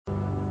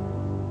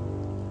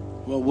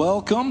Well,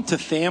 welcome to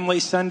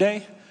Family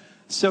Sunday.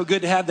 So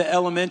good to have the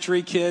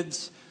elementary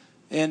kids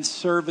in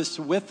service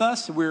with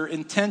us. We're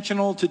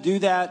intentional to do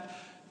that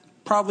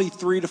probably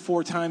 3 to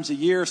 4 times a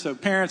year. So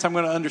parents, I'm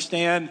going to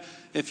understand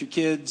if your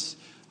kids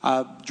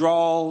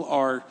draw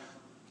or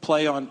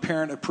play on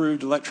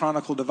parent-approved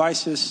electronic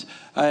devices.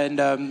 And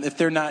if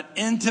they're not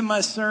into my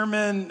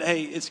sermon,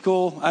 hey, it's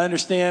cool. I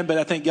understand, but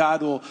I think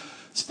God will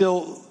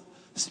still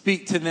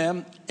speak to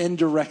them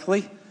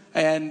indirectly.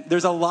 And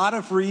there's a lot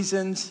of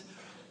reasons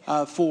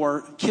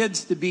for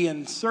kids to be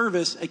in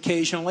service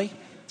occasionally.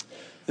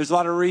 There's a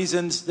lot of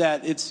reasons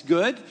that it's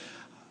good.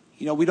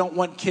 You know, we don't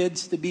want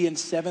kids to be in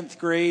 7th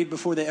grade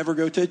before they ever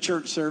go to a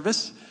church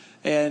service,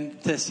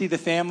 and to see the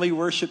family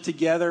worship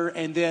together.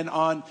 And then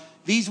on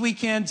these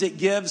weekends, it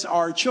gives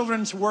our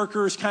children's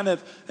workers kind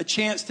of a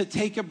chance to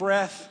take a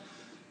breath,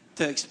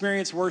 to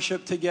experience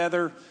worship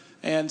together.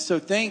 And so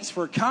thanks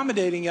for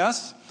accommodating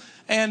us.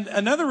 And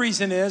another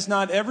reason is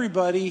not every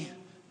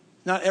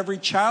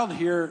child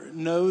here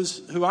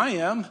knows who I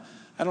am.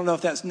 I don't know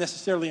if that's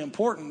necessarily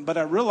important, but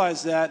I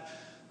realize that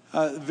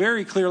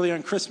very clearly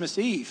on Christmas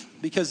Eve,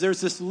 because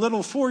there's this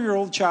little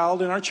 4-year-old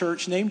child in our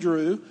church named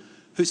Drew,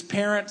 whose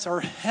parents are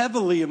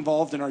heavily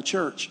involved in our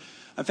church.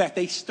 In fact,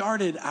 they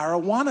started our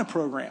Awana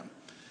program.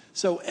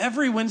 So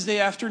every Wednesday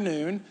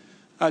afternoon,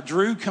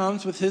 Drew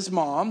comes with his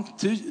mom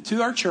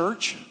to our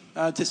church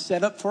to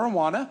set up for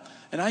Awana.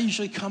 And I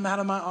usually come out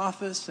of my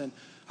office and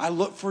I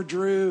look for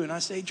Drew and I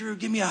say, Drew,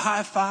 give me a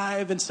high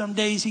five. And some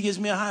days he gives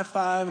me a high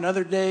five, and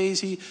other days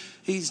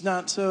he's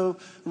not so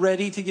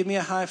ready to give me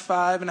a high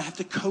five, and I have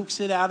to coax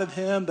it out of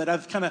him. But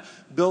I've kind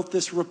of built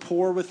this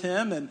rapport with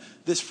him and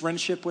this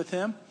friendship with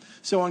him.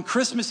 So on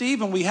Christmas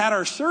Eve, when we had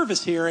our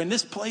service here, and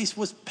this place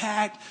was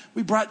packed,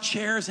 we brought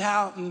chairs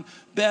out, and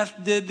Beth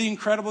did the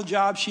incredible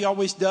job she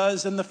always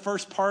does in the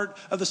first part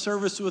of the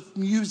service with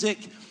music.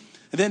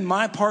 And then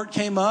my part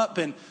came up,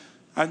 and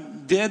I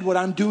did what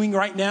I'm doing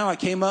right now. I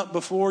came up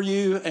before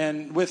you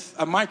and with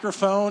a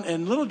microphone,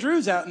 and little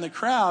Drew's out in the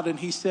crowd, and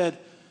he said,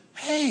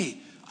 "Hey,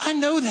 I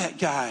know that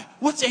guy.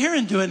 What's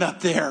Aaron doing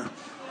up there?"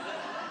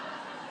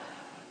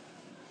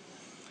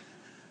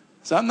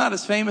 So I'm not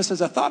as famous as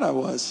I thought I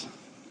was.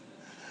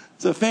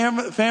 So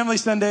Family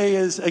Sunday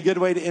is a good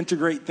way to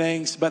integrate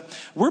things. But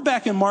we're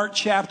back in Mark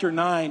chapter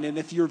 9, and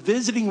if you're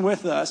visiting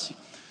with us,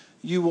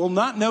 you will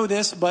not know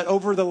this, but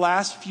over the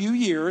last few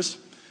years,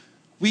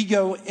 we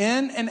go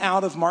in and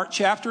out of Mark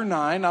chapter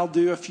 9. I'll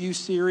do a few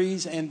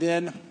series, and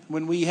then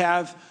when we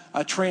have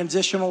a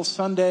transitional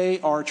Sunday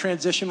or a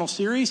transitional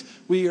series,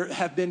 we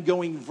have been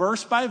going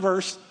verse by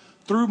verse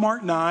through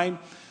Mark 9.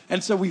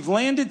 And so we've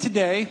landed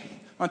today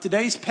on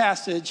today's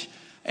passage,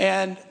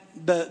 and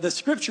the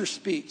Scripture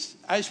speaks.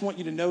 I just want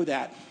you to know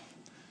that.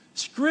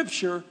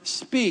 Scripture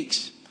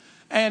speaks.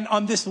 And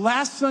on this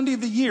last Sunday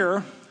of the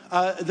year,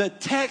 the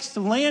text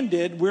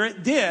landed where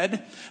it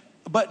did,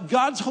 but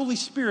God's Holy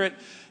Spirit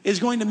is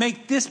going to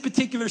make this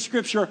particular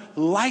scripture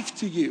life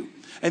to you.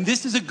 And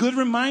this is a good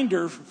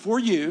reminder for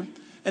you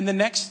in the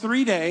next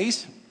 3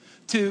 days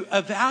to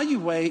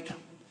evaluate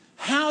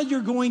how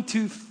you're going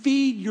to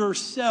feed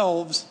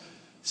yourselves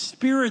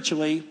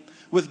spiritually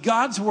with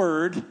God's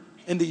word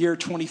in the year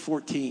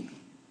 2014.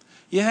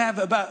 You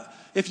have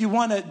if you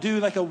want to do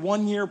like a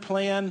 1-year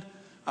plan,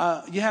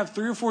 you have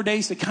 3 or 4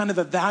 days to kind of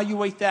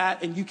evaluate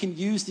that, and you can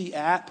use the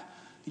app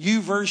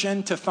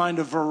YouVersion to find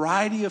a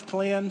variety of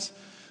plans.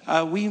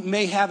 We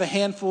may have a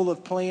handful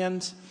of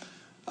plans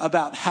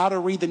about how to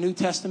read the New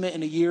Testament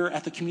in a year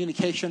at the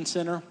Communication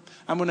Center.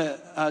 I'm going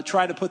to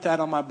try to put that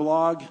on my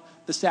blog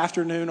this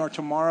afternoon or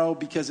tomorrow,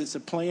 because it's a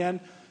plan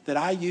that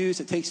I use.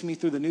 It takes me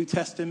through the New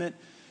Testament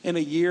in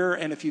a year.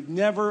 And if you've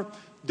never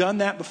done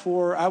that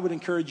before, I would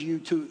encourage you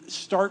to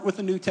start with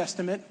the New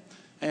Testament.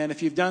 And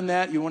if you've done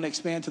that, you want to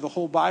expand to the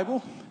whole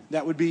Bible,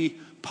 that would be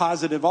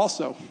positive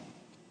also.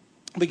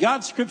 But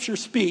God's Scripture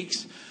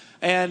speaks,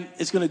 and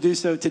it's going to do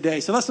so today.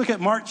 So let's look at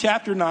Mark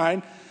chapter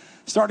 9,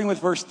 starting with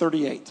verse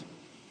 38.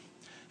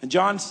 And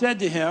John said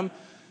to him,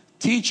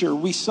 "Teacher,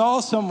 we saw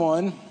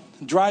someone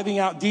driving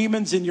out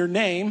demons in your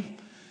name,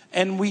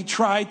 and we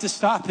tried to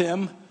stop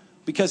him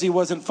because he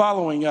wasn't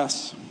following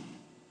us."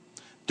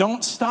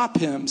 "Don't stop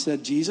him,"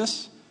 said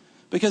Jesus,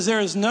 "because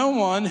there is no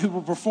one who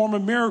will perform a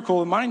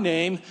miracle in my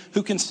name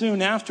who can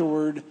soon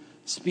afterward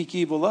speak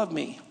evil of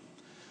me.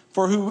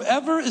 For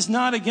whoever is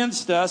not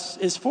against us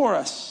is for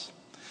us.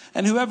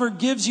 And whoever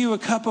gives you a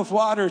cup of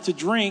water to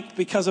drink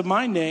because of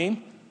my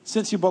name,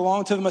 since you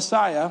belong to the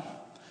Messiah,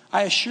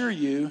 I assure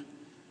you,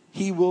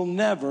 he will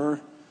never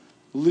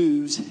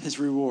lose his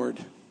reward."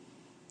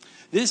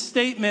 This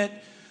statement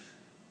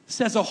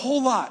says a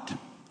whole lot.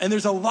 And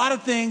there's a lot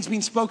of things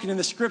being spoken in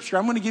the scripture.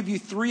 I'm going to give you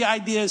 3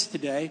 ideas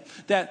today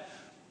that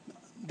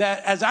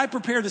as I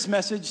prepare this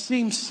message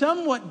seem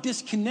somewhat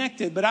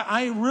disconnected, but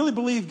I really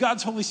believe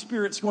God's Holy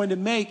Spirit's going to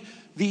make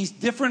these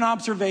different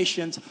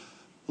observations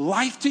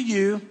life to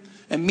you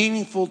and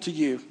meaningful to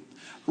you.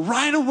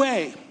 Right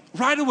away,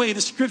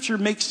 the scripture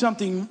makes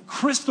something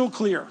crystal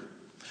clear,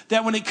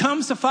 that when it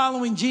comes to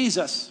following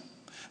Jesus,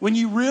 when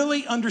you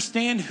really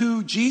understand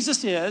who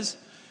Jesus is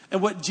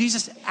and what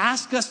Jesus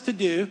asked us to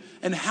do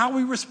and how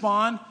we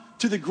respond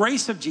to the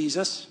grace of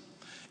Jesus,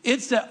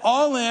 it's that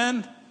all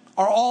in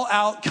or all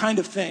out kind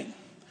of thing.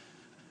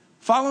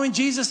 Following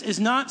Jesus is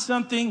not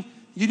something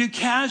you do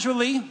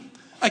casually,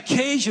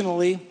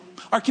 occasionally,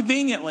 or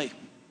conveniently.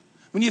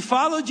 When you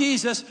follow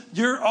Jesus,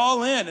 you're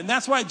all in. And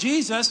that's why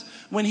Jesus,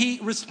 when he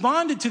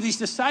responded to these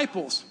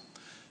disciples,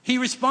 he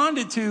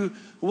responded to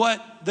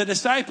what the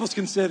disciples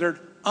considered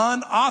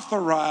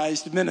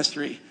unauthorized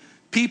ministry.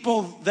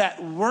 People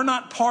that were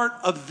not part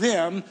of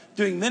them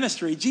doing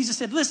ministry. Jesus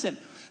said, listen,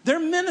 they're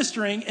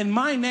ministering in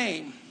my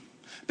name.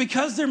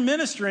 Because they're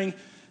ministering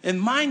in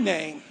my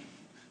name,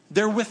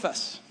 they're with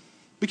us.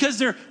 Because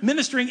they're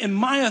ministering in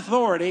my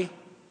authority,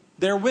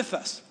 they're with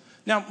us.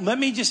 Now, let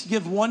me just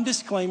give one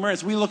disclaimer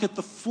as we look at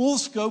the full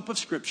scope of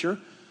Scripture.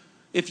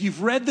 If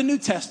you've read the New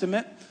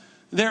Testament,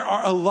 there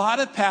are a lot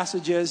of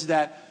passages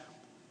that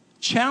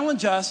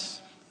challenge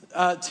us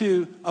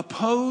to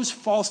oppose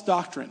false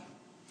doctrine.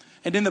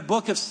 And in the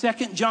book of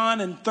 2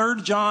 John and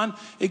 3 John,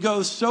 it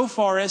goes so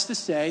far as to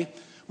say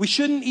we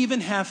shouldn't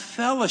even have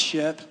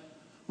fellowship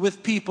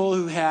with people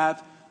who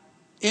have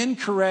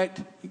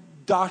incorrect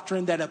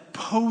doctrine that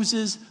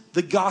opposes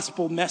the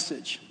gospel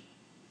message.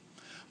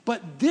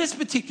 But this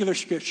particular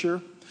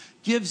scripture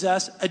gives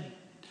us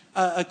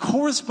a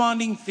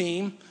corresponding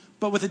theme,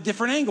 but with a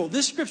different angle.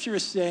 This scripture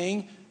is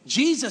saying,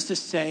 Jesus is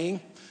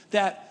saying,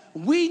 that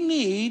we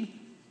need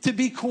to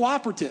be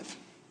cooperative.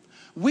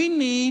 We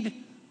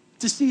need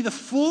to see the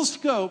full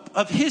scope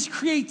of his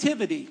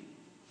creativity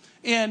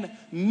in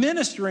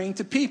ministering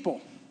to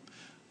people.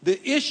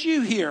 The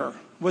issue here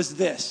was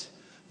this.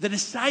 The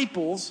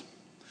disciples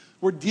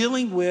were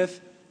dealing with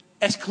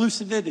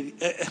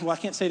exclusivity. Well, I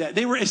can't say that.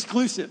 They were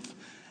exclusive.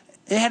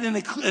 It had an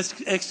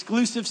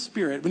exclusive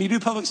spirit. When you do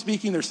public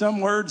speaking, there's some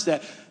words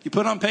that you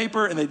put on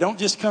paper and they don't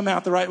just come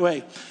out the right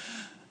way.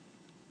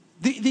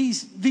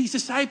 These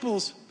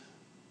disciples,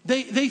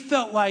 they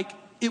felt like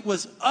it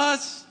was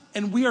us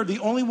and we are the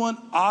only one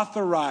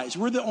authorized.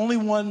 We're the only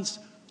ones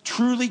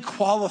truly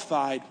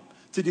qualified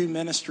to do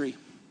ministry.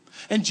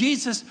 And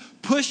Jesus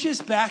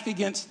pushes back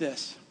against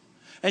this.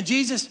 And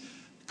Jesus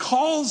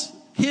calls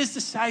his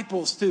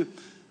disciples to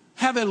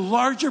have a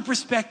larger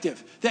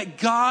perspective that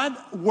God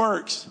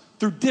works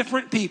through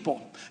different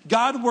people.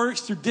 God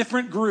works through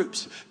different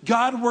groups.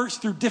 God works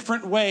through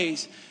different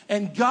ways.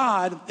 And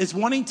God is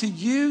wanting to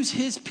use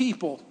his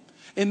people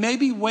in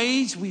maybe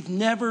ways we've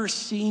never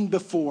seen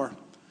before.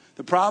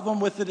 The problem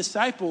with the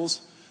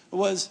disciples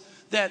was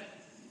that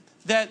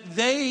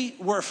they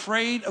were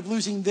afraid of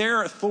losing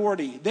their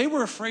authority. They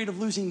were afraid of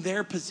losing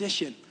their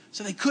position.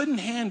 So they couldn't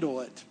handle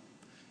it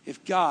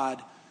if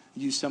God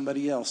used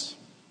somebody else.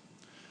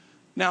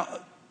 Now,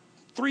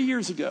 3.5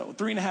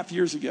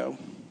 years ago,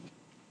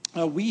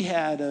 we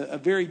had a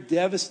very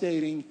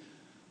devastating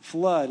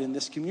flood in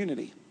this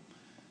community.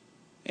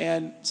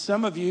 And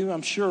some of you,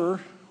 I'm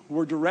sure,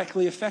 were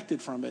directly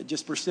affected from it.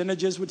 Just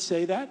percentages would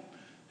say that.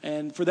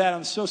 And for that,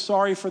 I'm so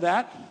sorry for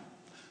that.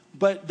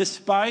 But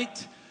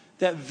despite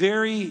that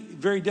very,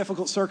 very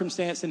difficult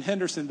circumstance in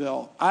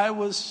Hendersonville, I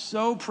was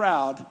so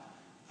proud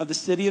of the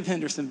city of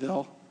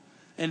Hendersonville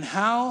and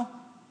how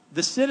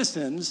the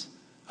citizens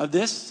of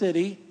this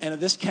city and of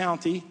this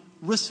county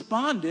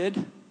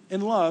responded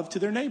in love to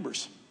their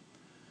neighbors.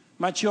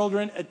 My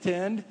children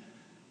attended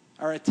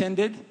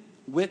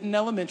Whitten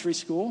Elementary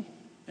School,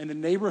 and the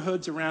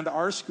neighborhoods around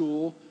our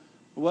school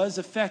was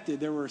affected.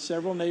 There were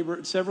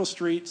several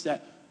streets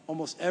that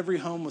almost every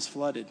home was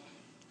flooded.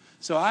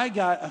 So I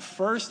got a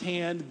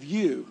firsthand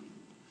view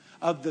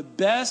of the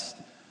best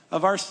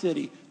of our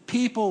city.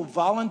 People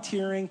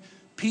volunteering,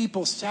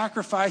 people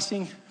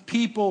sacrificing,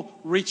 people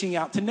reaching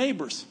out to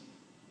neighbors.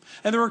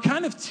 And there were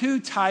kind of two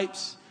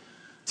types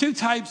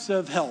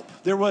of help.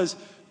 There was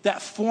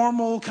that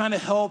formal kind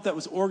of help that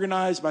was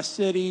organized by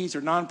cities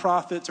or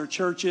nonprofits or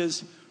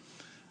churches.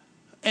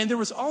 And there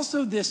was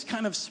also this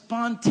kind of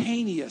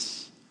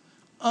spontaneous,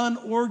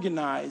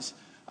 unorganized,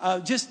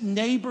 just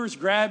neighbors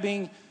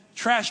grabbing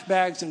trash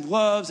bags and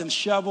gloves and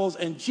shovels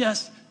and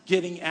just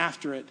getting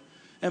after it.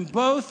 And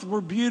both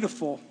were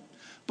beautiful.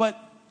 But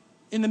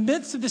in the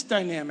midst of this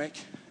dynamic,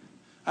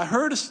 I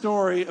heard a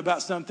story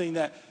about something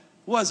that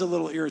was a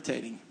little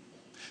irritating.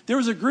 There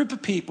was a group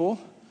of people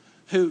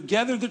who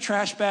gathered their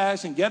trash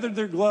bags and gathered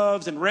their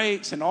gloves and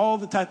rakes and all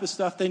the type of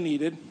stuff they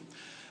needed.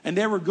 And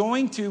they were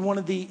going to one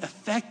of the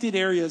affected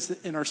areas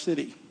in our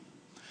city.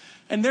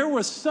 And there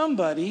was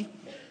somebody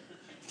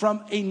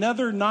from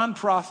another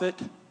nonprofit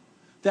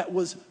that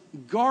was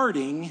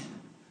guarding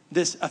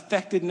this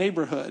affected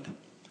neighborhood,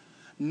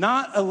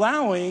 not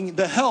allowing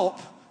the help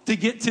to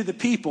get to the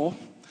people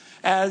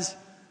as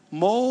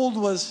mold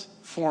was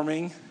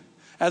forming,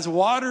 as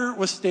water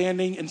was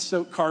standing in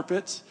soaked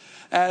carpets,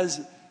 as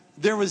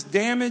there was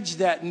damage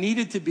that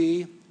needed to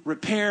be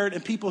repaired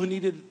and people who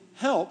needed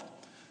help.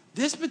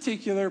 This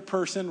particular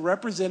person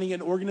representing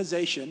an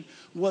organization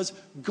was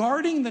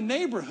guarding the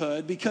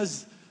neighborhood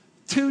because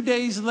 2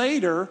 days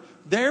later,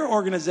 their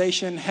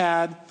organization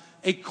had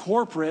a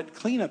corporate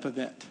cleanup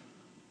event.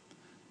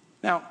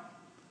 Now,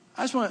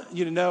 I just want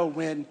you to know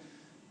when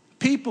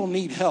people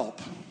need help.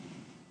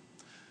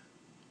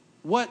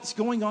 What's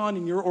going on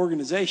in your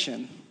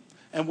organization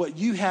and what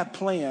you have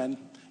planned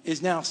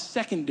is now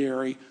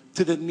secondary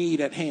to the need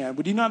at hand.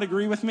 Would you not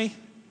agree with me?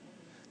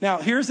 Now,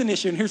 here's an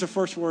issue, and here's the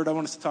first word I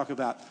want us to talk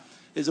about,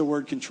 is the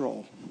word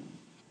control.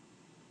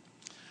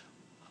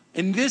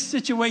 In this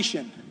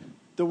situation,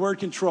 the word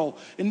control,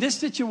 in this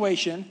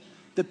situation,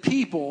 the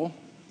people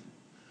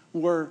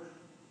were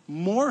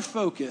more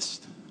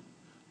focused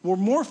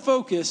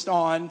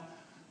on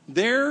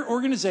their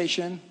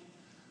organization,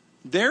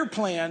 their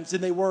plans,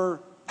 than they were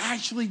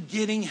actually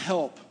getting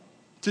help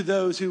to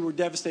those who were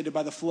devastated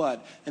by the flood.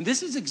 And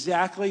this is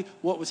exactly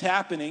what was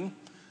happening,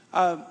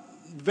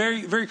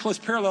 very, very close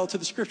parallel to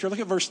the scripture. Look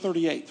at verse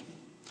 38.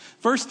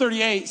 Verse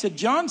 38 said,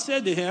 John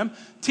said to him,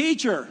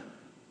 "Teacher,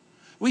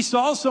 we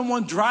saw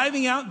someone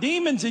driving out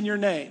demons in your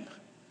name."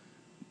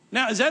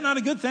 Now, is that not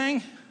a good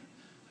thing?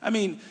 I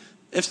mean,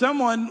 if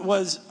someone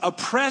was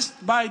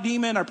oppressed by a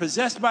demon or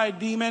possessed by a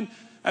demon,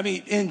 I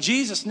mean, in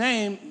Jesus'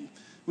 name,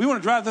 we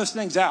want to drive those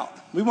things out.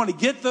 We want to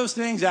get those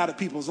things out of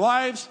people's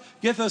lives,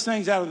 get those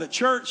things out of the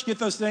church, get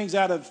those things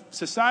out of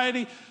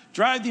society,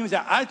 drive demons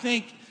out. I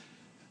think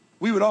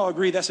we would all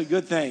agree that's a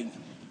good thing.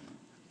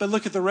 But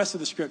look at the rest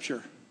of the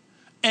scripture.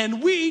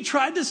 And we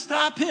tried to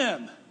stop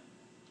him.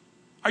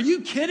 Are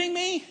you kidding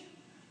me?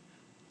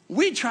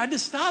 We tried to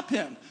stop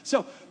him.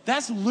 So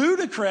that's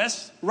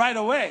ludicrous right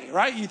away,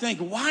 right? You think,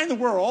 why in the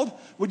world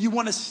would you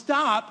want to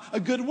stop a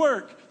good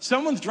work?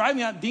 Someone's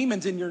driving out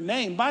demons in your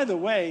name. By the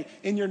way,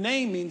 in your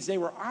name means they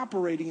were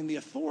operating in the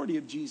authority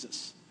of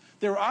Jesus.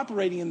 They were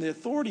operating in the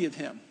authority of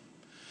him.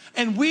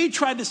 And we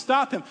tried to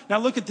stop him. Now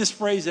look at this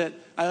phrase that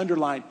I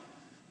underlined.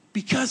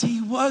 Because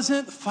he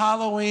wasn't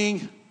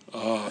following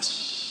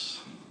us.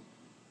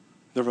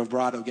 The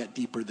vibrato got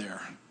deeper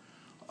there.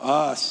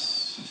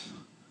 Us.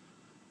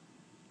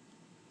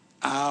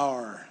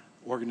 Our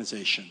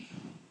organization.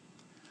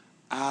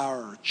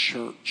 Our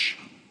church.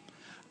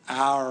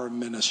 Our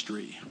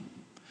ministry.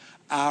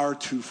 Our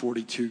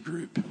 242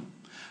 group.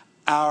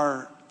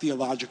 Our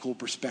theological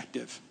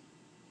perspective.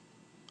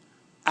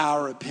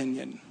 Our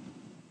opinion.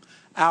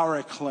 Our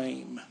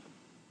acclaim.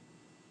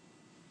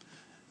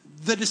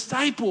 The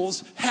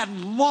disciples had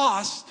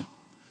lost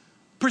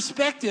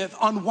perspective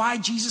on why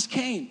Jesus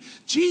came.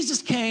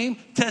 Jesus came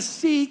to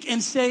seek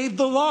and save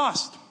the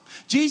lost.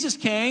 Jesus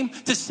came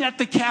to set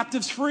the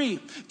captives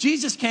free.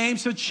 Jesus came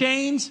so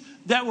chains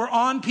that were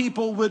on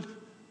people would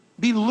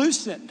be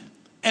loosened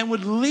and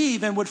would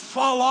leave and would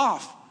fall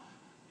off.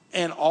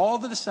 And all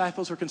the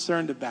disciples were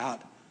concerned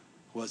about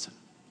was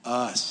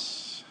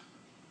us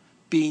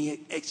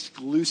being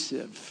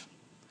exclusive.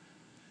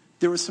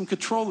 There were some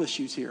control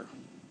issues here.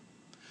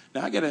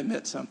 Now, I got to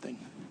admit something.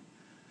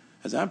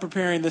 As I'm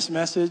preparing this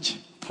message,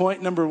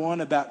 point number one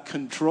about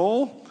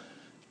control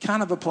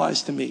kind of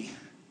applies to me.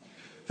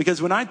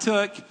 Because when I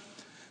took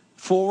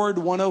Forward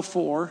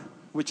 104,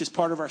 which is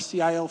part of our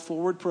CIL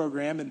Forward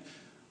program,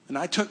 and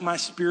I took my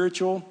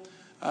spiritual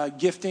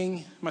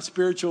gifting, my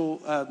spiritual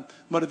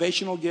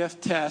motivational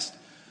gift test,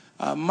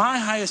 my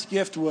highest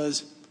gift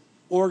was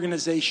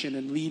organization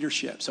and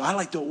leadership. So I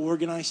like to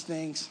organize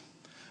things.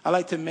 I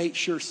like to make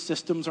sure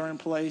systems are in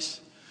place.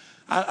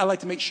 I like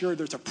to make sure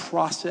there's a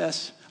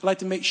process. I like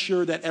to make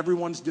sure that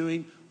everyone's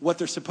doing what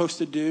they're supposed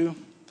to do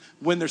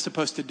when they're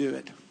supposed to do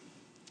it.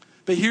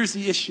 But here's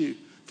the issue.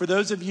 For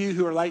those of you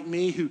who are like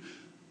me, who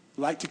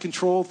like to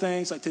control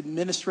things, like to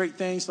administrate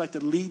things, like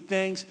to lead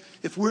things,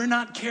 if we're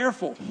not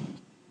careful,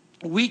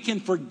 we can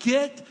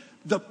forget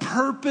the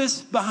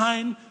purpose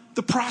behind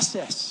the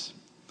process.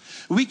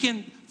 We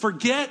can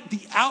forget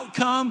the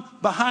outcome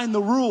behind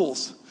the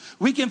rules.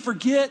 We can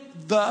forget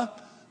the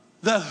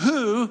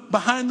who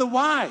behind the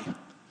why.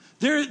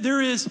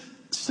 There is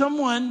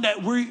someone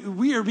that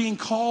we are being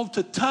called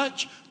to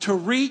touch, to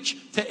reach,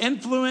 to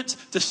influence,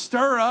 to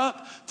stir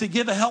up, to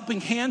give a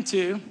helping hand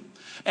to.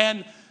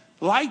 And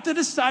like the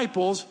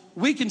disciples,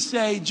 we can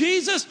say,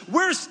 Jesus,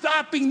 we're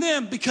stopping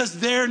them because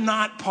they're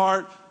not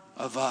part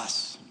of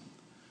us.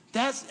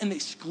 That's an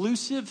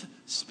exclusive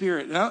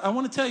spirit. And I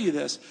want to tell you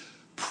this.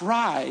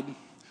 Pride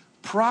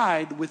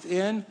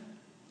within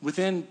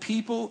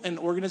people and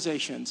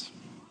organizations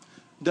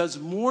does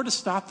more to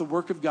stop the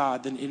work of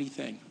God than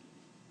anything.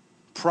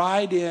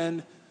 Pride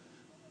in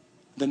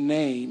the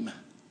name,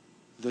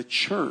 the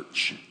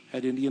church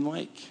at Indian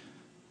Lake,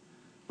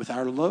 with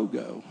our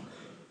logo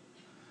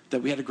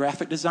that we had a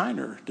graphic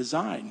designer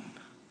design.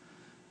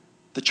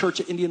 The church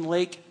at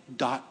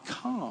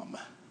IndianLake.com,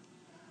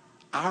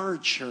 our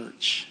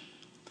church,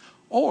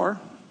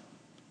 or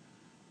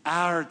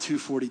our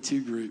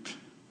 242 group.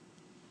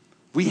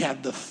 We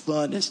have the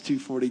funnest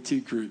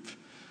 242 group.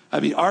 I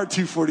mean, our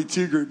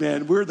 242 group,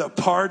 man, we're the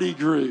party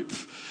group.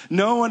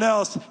 No one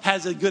else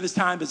has as good a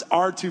time as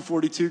our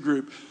 242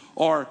 group.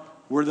 Or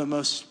we're the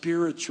most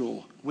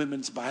spiritual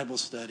women's Bible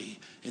study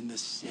in the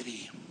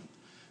city.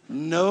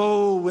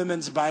 No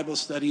women's Bible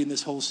study in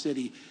this whole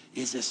city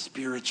is as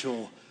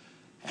spiritual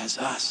as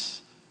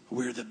us.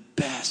 We're the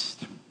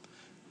best.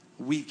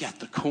 We've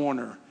got the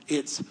corner.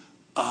 It's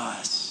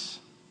us.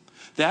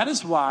 That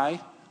is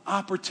why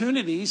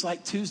opportunities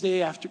like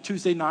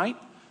Tuesday night,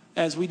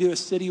 as we do a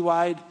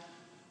citywide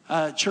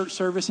church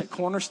service at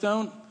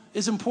Cornerstone,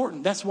 is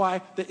important. That's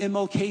why the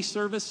MLK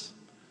service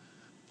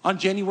on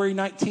January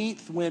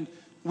 19th, when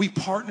we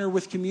partner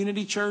with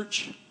Community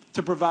Church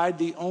to provide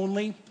the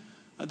only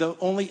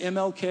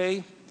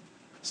MLK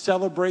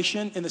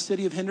celebration in the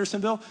city of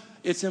Hendersonville,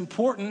 it's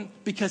important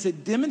because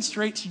it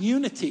demonstrates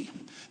unity,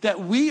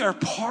 that we are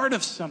part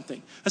of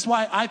something. That's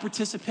why I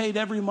participate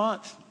every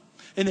month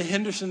in the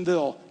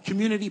Hendersonville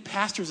Community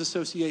Pastors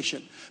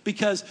Association,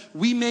 because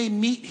we may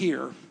meet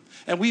here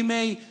and we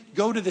may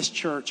go to this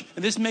church,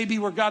 and this may be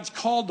where God's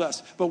called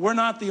us, but we're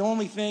not the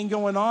only thing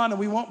going on, and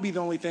we won't be the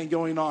only thing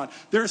going on.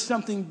 There's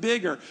something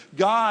bigger.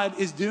 God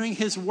is doing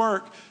his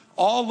work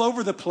all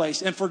over the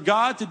place. And for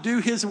God to do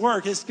his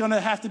work, it's going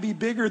to have to be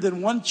bigger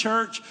than one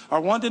church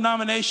or one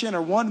denomination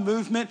or one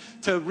movement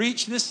to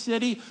reach this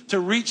city, to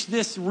reach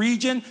this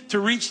region, to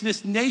reach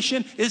this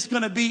nation. It's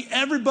going to be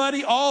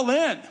everybody all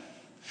in.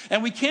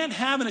 And we can't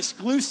have an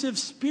exclusive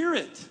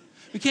spirit.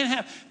 We can't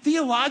have,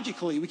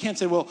 theologically, we can't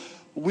say, well,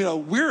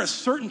 we're a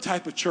certain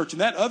type of church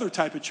and that other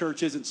type of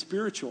church isn't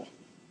spiritual.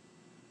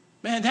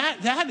 Man,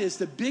 that is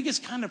the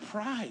biggest kind of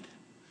pride.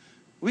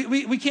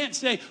 We can't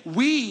say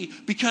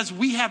because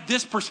we have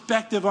this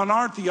perspective on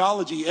our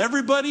theology.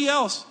 Everybody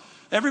else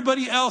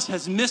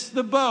has missed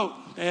the boat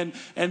and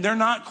they're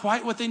not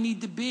quite what they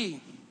need to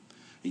be.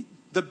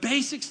 The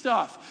basic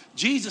stuff.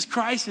 Jesus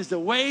Christ is the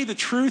way, the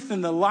truth,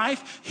 and the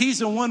life. He's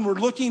the one we're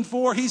looking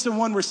for. He's the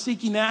one we're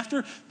seeking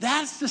after.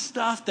 That's the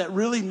stuff that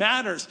really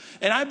matters.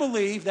 And I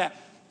believe that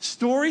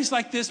stories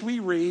like this we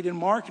read in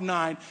Mark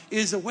 9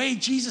 is a way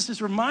Jesus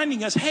is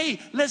reminding us, hey,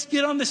 let's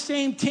get on the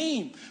same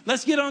team.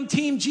 Let's get on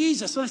Team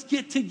Jesus. Let's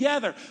get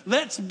together.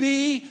 Let's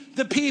be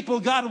the people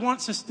God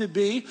wants us to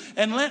be.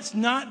 And let's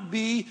not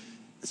be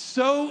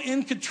so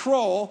in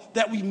control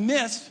that we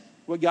miss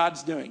what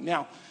God's doing.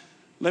 Now,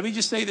 let me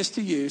just say this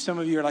to you. Some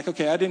of you are like,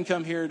 okay, I didn't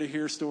come here to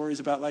hear stories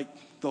about like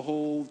the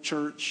whole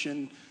church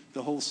and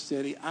the whole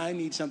city. I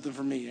need something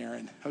from me,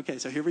 Aaron. Okay,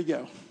 so here we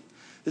go.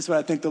 This is what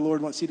I think the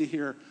Lord wants you to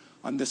hear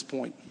on this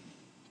point.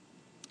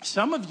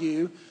 Some of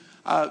you,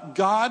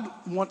 God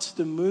wants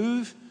to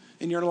move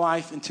in your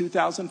life in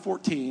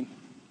 2014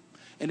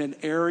 in an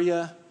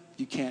area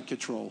you can't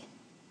control.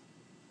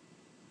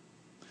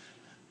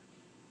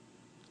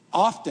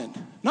 Often,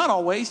 not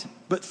always,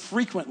 but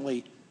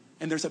frequently,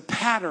 and there's a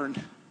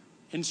pattern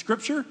in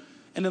Scripture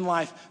and in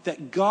life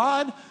that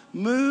God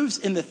moves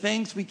in the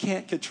things we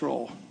can't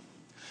control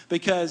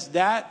because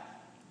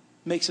that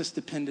makes us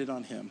dependent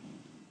on him.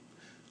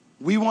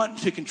 We want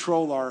to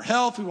control our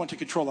health. We want to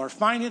control our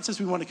finances.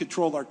 We want to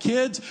control our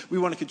kids. We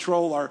want to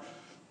control our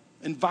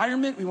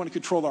environment. We want to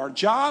control our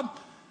job.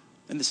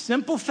 And the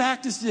simple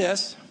fact is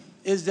this,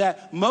 is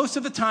that most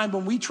of the time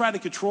when we try to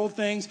control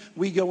things,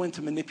 we go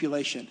into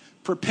manipulation.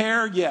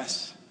 Prepare,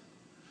 yes.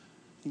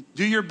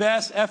 Do your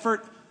best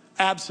effort,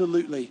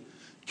 absolutely.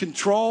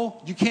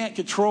 Control, you can't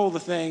control the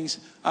things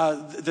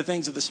of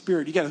the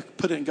Spirit. You got to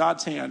put it in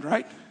God's hand,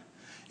 right?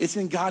 It's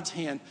in God's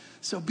hand.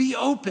 So be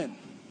open.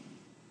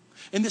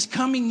 In this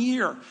coming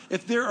year,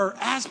 if there are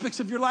aspects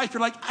of your life,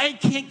 you're like, I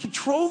can't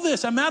control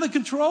this. I'm out of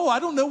control. I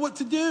don't know what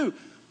to do.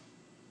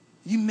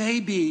 You may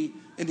be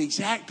in the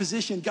exact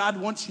position God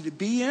wants you to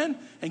be in,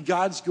 and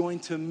God's going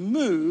to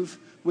move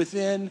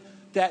within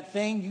that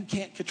thing you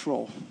can't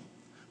control,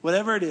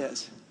 whatever it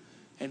is.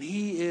 And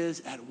he is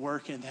at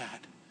work in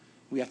that.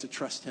 We have to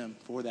trust him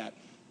for that.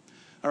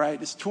 All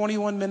right, it's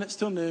 21 minutes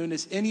till noon.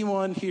 Does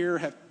anyone here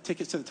have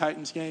tickets to the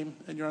Titans game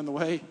and you're on the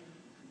way?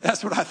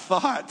 That's what I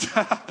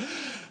thought.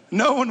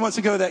 No one wants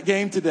to go to that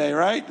game today,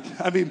 right?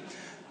 I mean,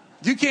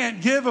 you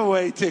can't give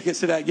away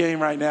tickets to that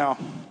game right now.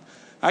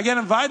 I got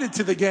invited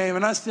to the game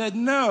and I said,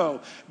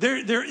 no.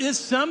 There is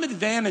some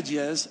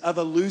advantages of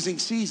a losing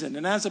season.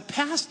 And as a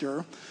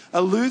pastor,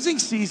 a losing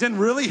season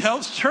really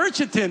helps church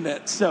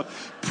attendance. So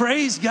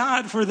praise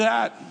God for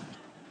that.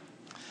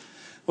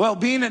 Well,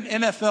 being an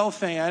NFL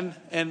fan,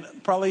 and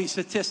probably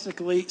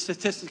statistically,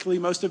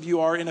 most of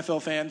you are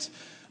NFL fans,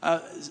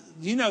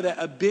 you know that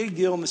a big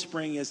deal in the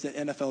spring is the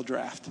NFL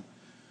draft.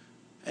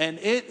 And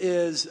it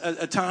is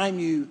a time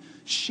you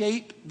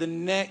shape the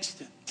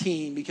next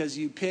team because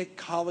you pick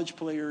college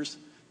players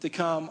to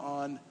come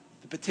on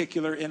the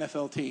particular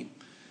NFL team.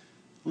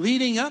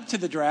 Leading up to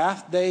the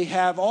draft, they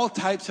have all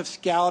types of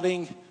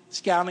scouting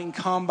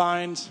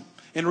combines.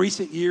 In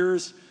recent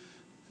years,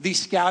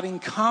 these scouting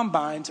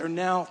combines are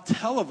now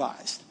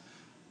televised,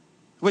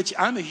 which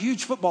I'm a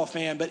huge football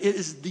fan, but it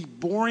is the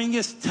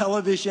boringest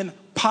television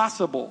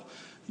possible.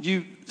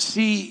 You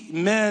see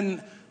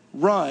men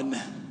run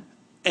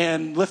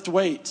and lift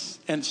weights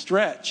and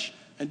stretch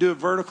and do a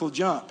vertical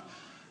jump.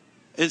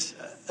 It's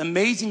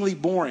amazingly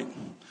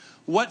boring.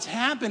 What's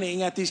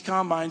happening at these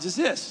combines is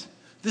this.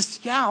 The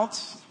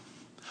scouts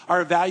are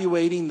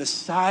evaluating the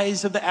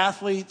size of the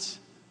athletes,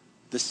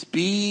 the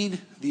speed,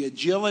 the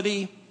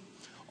agility,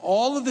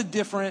 all of the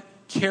different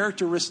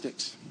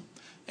characteristics.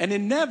 And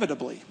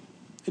inevitably,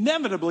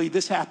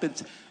 this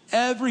happens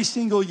every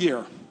single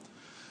year.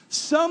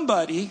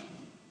 Somebody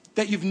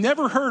that you've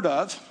never heard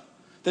of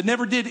that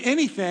never did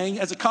anything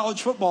as a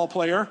college football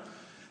player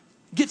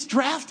gets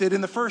drafted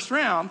in the first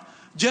round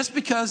just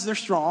because they're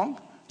strong,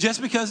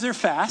 just because they're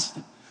fast,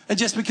 and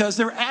just because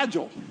they're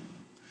agile.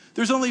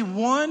 There's only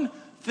one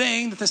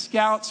thing that the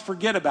scouts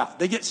forget about.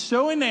 They get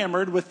so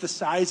enamored with the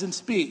size and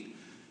speed.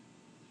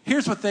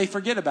 Here's what they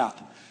forget about.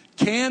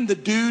 Can the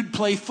dude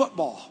play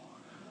football?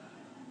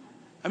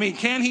 I mean,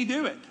 can he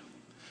do it?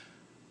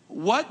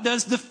 What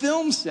does the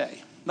film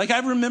say? Like, I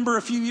remember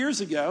a few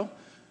years ago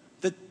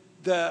that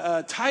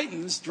the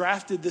Titans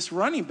drafted this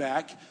running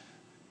back.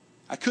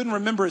 I couldn't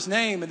remember his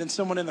name, and then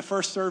someone in the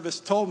first service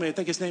told me, I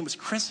think his name was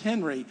Chris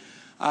Henry,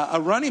 a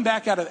running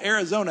back out of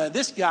Arizona.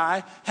 This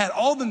guy had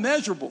all the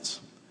measurables.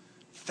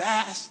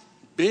 Fast,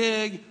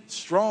 big,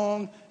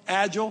 strong,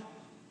 agile.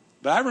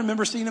 But I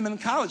remember seeing him in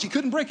college. He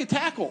couldn't break a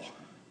tackle.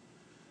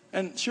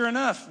 And sure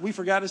enough, we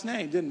forgot his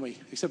name, didn't we?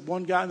 Except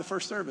one guy in the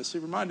first service who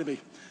reminded me.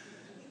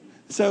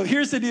 So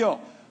here's the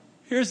deal.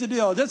 Here's the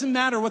deal. It doesn't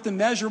matter what the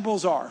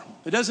measurables are.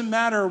 It doesn't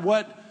matter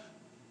what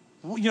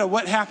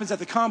happens at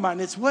the combine.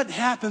 It's what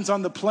happens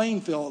on the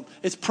playing field.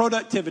 It's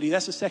productivity.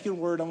 That's the second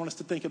word I want us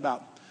to think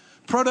about.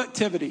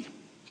 Productivity.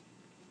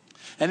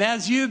 And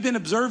as you've been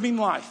observing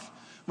life,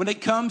 when it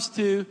comes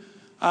to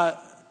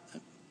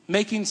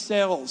making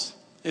sales,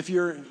 if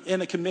you're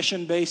in a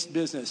commission-based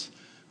business,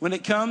 when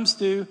it comes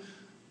to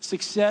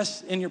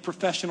success in your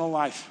professional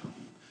life,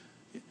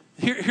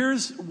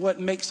 here's what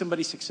makes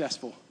somebody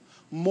successful.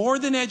 More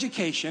than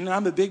education, and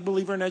I'm a big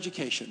believer in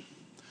education,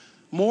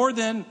 more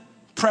than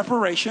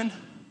preparation,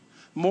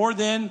 more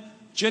than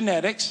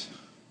genetics,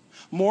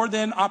 more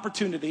than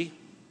opportunity,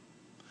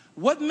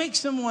 what makes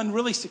someone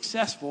really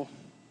successful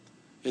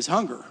is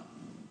hunger.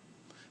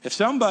 If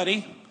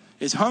somebody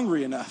is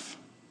hungry enough,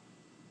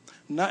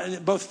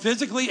 both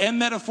physically and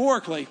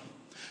metaphorically,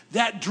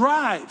 that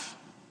drive,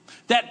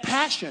 that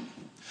passion,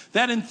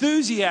 that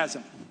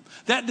enthusiasm,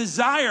 that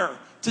desire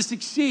to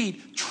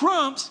succeed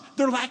trumps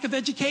their lack of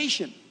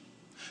education.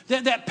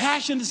 That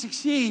passion to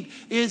succeed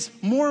is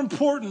more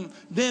important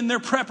than their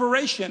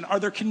preparation or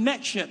their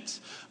connections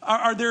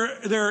or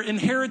their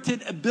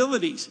inherited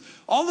abilities.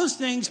 All those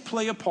things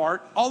play a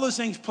part. All those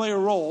things play a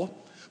role.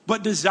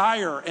 But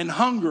desire and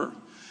hunger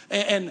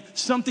and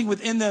something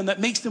within them that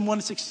makes them want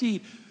to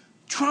succeed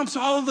trumps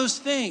all of those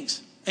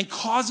things and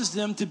causes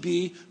them to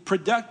be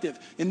productive.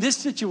 In this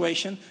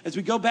situation, as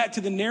we go back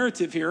to the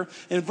narrative here,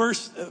 in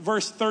verse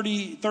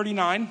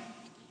 39,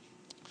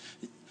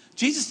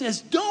 Jesus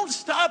says, don't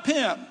stop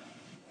him.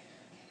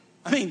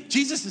 I mean,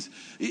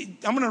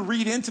 I'm going to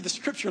read into the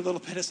scripture a little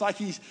bit. It's like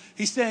he's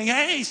saying,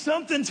 hey,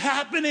 something's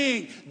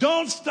happening.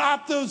 Don't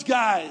stop those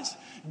guys.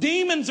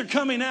 Demons are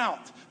coming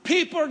out.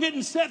 People are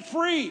getting set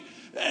free.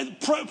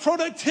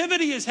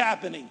 Productivity is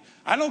happening.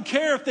 I don't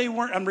care if they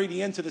weren't, I'm reading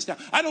into this now.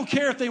 I don't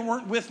care if they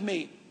weren't with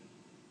me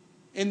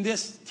in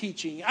this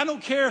teaching. I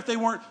don't care if they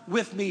weren't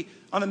with me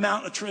on the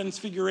Mount of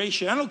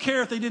Transfiguration. I don't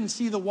care if they didn't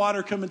see the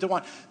water come into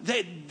wine.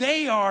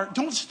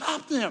 Don't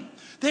stop them.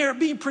 They are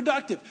being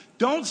productive.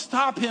 Don't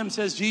stop him,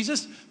 says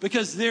Jesus,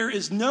 because there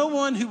is no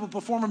one who will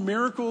perform a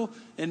miracle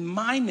in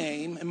my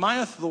name, in my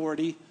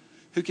authority,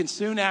 who can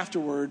soon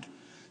afterward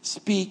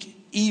speak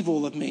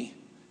evil of me.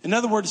 In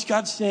other words,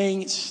 God's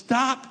saying,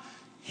 stop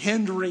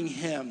hindering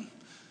him.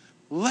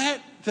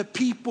 Let the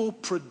people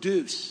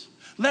produce.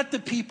 Let the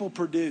people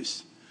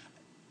produce.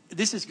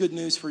 This is good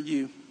news for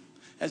you.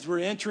 As we're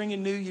entering a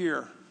new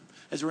year,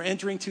 as we're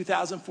entering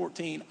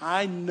 2014,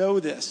 I know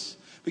this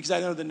because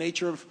I know the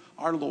nature of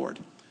our Lord.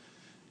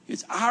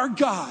 It's our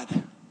God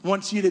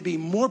wants you to be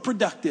more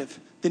productive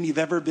than you've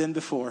ever been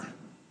before.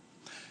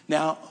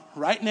 Now,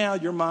 right now,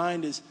 your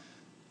mind is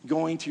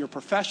going to your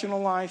professional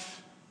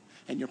life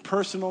and your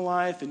personal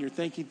life, and you're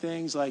thinking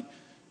things like,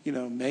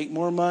 make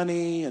more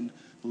money and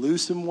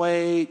lose some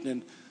weight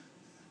and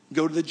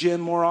go to the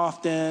gym more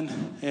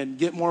often and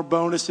get more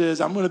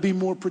bonuses. I'm going to be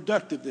more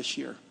productive this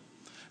year.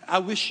 I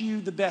wish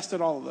you the best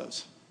at all of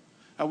those.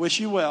 I wish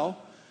you well.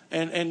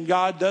 And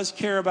God does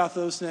care about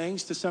those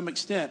things to some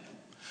extent.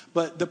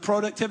 But the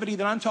productivity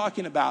that I'm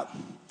talking about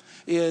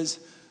is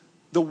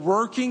the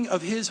working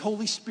of his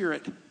Holy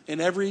Spirit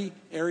in every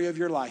area of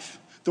your life.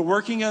 The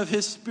working of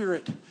his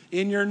Spirit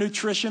in your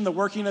nutrition, the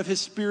working of his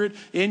Spirit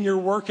in your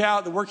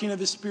workout, the working of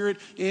his Spirit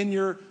in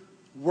your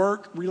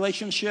work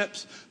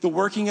relationships, the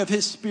working of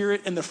his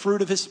Spirit and the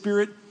fruit of his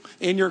Spirit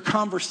in your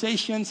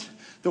conversations,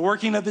 the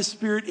working of his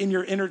Spirit in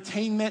your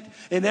entertainment,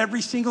 in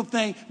every single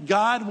thing.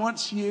 God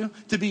wants you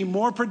to be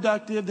more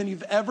productive than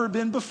you've ever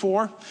been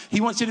before.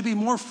 He wants you to be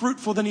more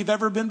fruitful than you've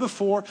ever been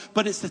before,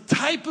 but it's the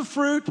type of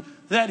fruit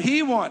that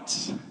he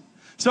wants.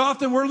 So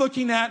often we're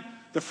looking at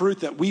the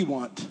fruit that we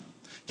want.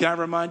 Can I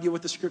remind you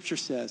what the scripture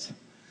says?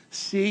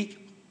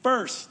 Seek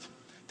first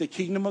the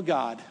kingdom of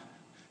God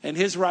and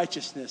his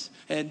righteousness,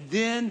 and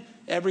then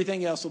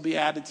everything else will be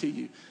added to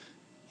you.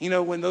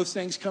 When those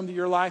things come to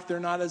your life, they're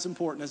not as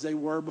important as they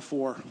were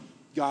before.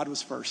 God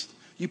was first.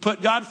 You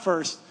put God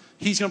first,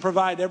 he's going to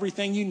provide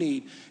everything you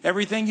need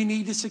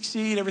to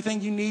succeed,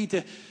 everything you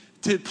need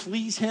to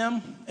please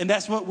him. And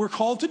that's what we're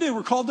called to do.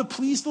 We're called to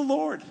please the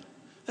Lord.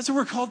 That's what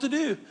we're called to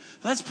do.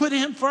 Let's put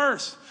him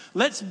first.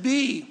 Let's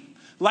be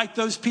like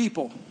those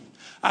people.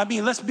 I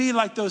mean, let's be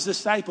like those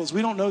disciples.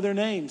 We don't know their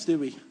names, do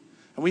we?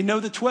 And we know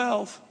the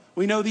 12.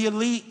 We know the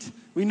elite.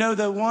 We know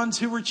the ones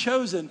who were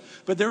chosen.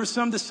 But there were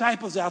some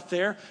disciples out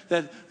there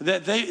that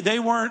they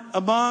weren't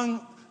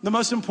among the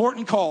most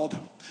important called.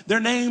 Their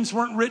names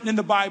weren't written in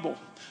the Bible.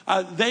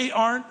 They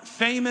aren't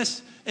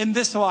famous in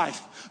this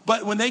life.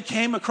 But when they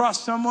came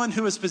across someone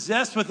who was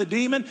possessed with a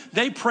demon,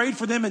 they prayed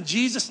for them in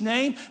Jesus'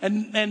 name,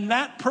 and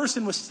that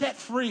person was set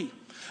free.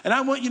 And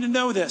I want you to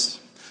know this,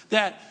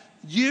 that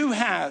you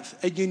have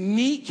a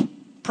unique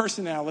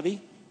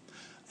personality.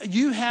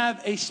 You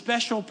have a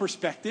special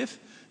perspective.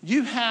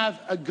 You have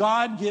a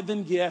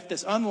God-given gift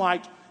that's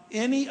unlike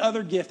any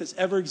other gift that's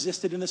ever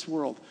existed in this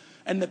world.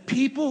 And the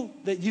people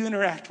that you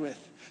interact with,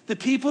 the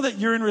people that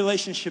you're in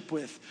relationship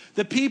with,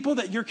 the people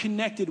that you're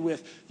connected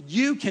with,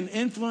 you can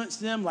influence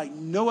them like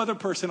no other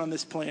person on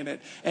this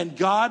planet. And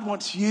God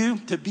wants you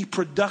to be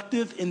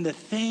productive in the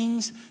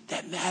things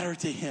that matter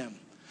to him.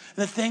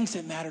 The things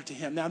that matter to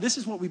him. Now, this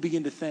is what we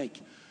begin to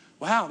think.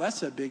 Wow,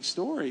 that's a big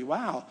story.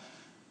 Wow.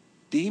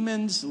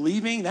 Demons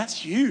leaving, that's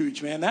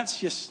huge, man.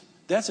 That's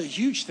a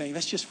huge thing.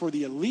 That's just for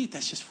the elite.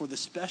 That's just for the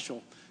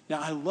special. Now,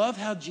 I love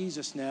how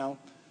Jesus now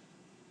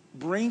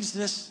brings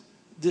this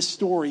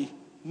story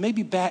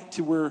maybe back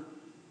to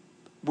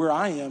where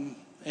I am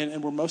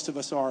and where most of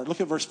us are.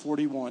 Look at verse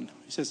 41.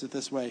 He says it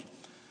this way.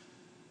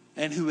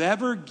 And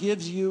whoever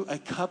gives you a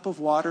cup of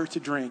water to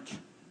drink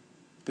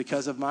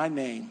because of my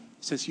name,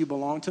 since you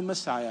belong to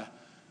Messiah,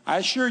 I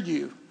assure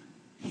you,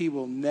 he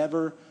will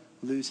never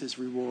lose his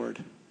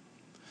reward.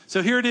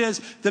 So here it is,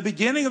 the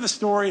beginning of the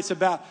story. It's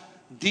about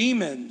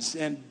demons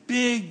and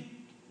big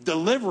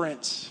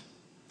deliverance.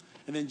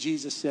 And then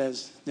Jesus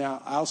says,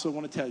 now I also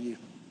want to tell you,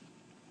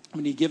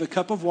 when you give a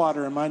cup of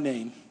water in my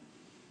name,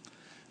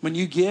 when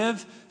you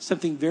give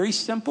something very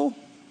simple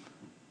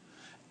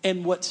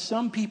and what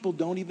some people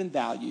don't even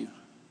value,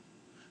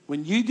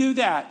 when you do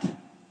that,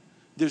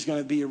 there's going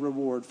to be a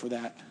reward for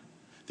that.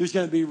 There's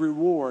going to be a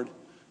reward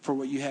for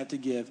what you had to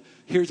give.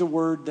 Here's a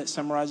word that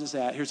summarizes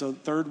that. Here's a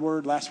third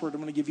word, last word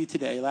I'm going to give you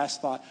today.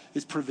 Last thought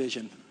is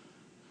provision.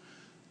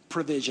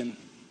 Provision.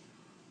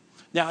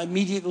 Now,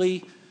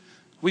 immediately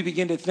we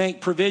begin to think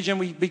provision.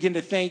 We begin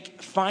to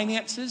think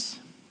finances.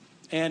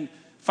 And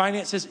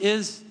finances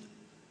is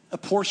a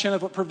portion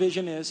of what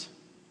provision is.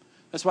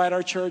 That's why at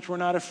our church we're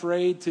not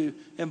afraid to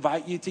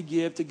invite you to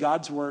give to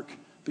God's work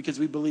because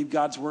we believe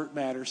God's work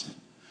matters.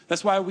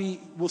 That's why we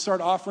will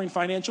start offering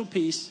financial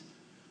peace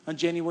on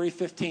January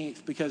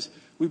 15th because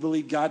we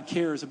believe God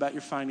cares about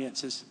your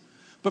finances.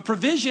 But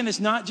provision is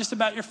not just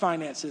about your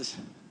finances.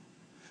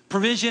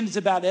 Provision is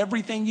about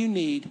everything you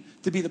need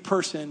to be the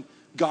person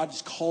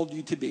God's called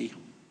you to be.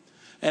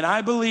 And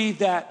I believe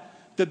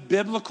that the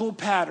biblical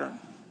pattern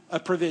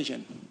of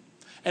provision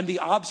and the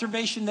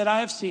observation that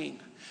I have seen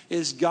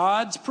is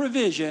God's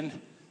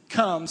provision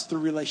comes through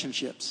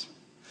relationships.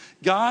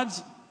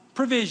 God's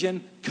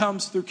provision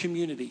comes through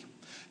community.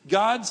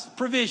 God's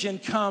provision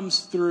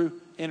comes through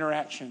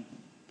interaction.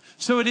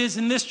 So it is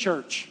in this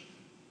church.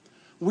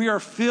 We are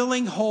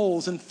filling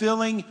holes and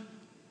filling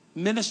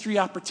ministry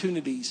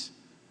opportunities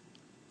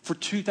for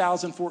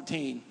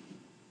 2014.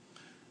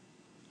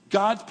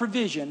 God's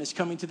provision is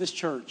coming to this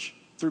church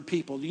through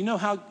people. Do you know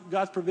how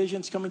God's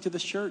provision is coming to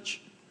this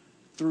church?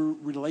 Through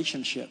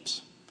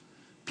relationships.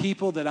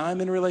 People that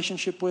I'm in a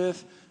relationship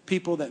with,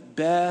 people that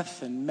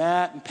Beth and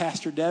Matt and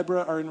Pastor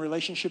Deborah are in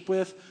relationship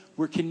with.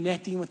 We're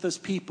connecting with those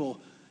people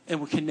and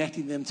we're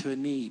connecting them to a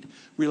need.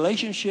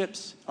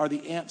 Relationships are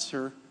the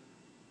answer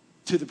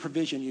to the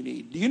provision you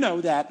need. Do you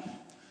know that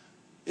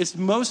it's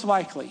most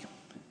likely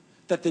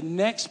that the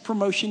next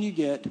promotion you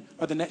get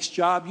or the next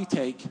job you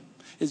take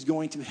is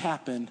going to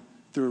happen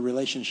through a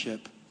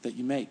relationship that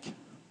you make?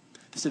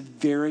 It's a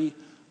very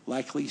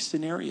likely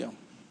scenario.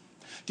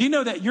 Do you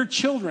know that your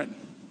children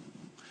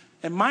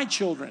and my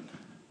children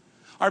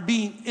are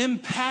being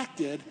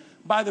impacted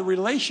by the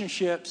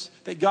relationships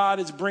that God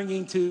is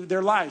bringing to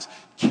their lives?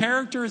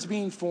 Character is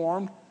being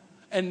formed,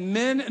 and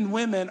men and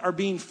women are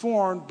being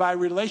formed by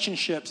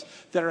relationships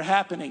that are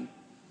happening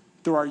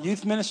through our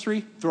youth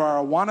ministry, through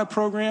our Awana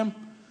program,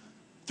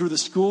 through the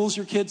schools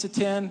your kids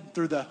attend,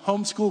 through the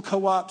homeschool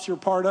co-ops you're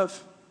part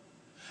of,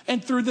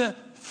 and through the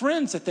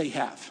friends that they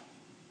have.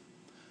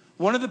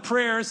 One of the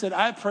prayers that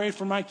I prayed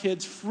for my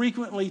kids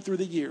frequently through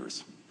the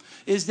years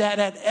is that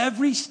at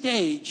every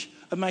stage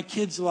of my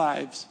kids'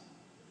 lives,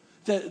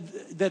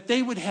 that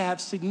they would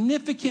have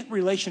significant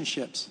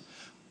relationships.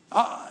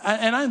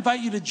 And I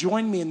invite you to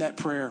join me in that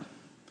prayer.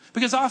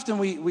 Because often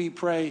we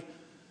pray,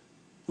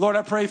 Lord,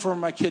 I pray for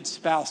my kid's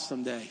spouse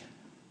someday.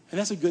 And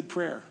that's a good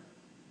prayer.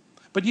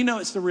 But you know,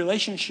 it's the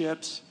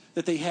relationships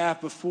that they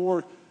have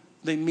before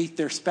they meet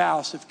their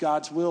spouse, if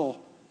God's will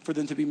for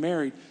them to be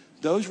married.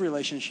 Those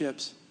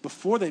relationships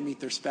before they meet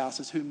their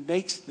spouses who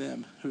makes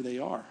them who they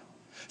are.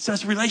 So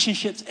it's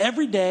relationships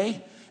every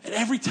day, at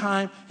every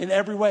time, in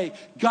every way.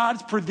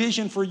 God's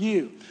provision for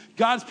you.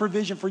 God's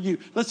provision for you.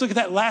 Let's look at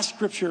that last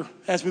scripture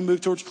as we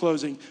move towards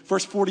closing.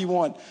 Verse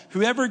 41.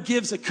 Whoever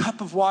gives a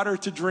cup of water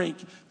to drink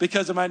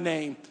because of my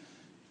name,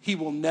 he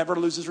will never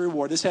lose his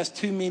reward. This has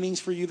two meanings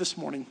for you this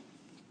morning.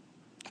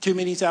 Two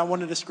meanings I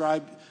want to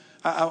describe,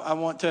 I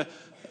want to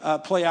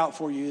play out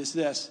for you is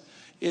this,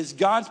 is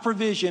God's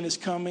provision is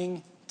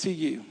coming to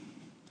you.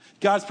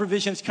 God's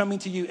provision is coming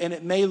to you, and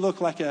it may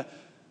look like a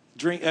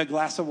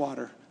glass of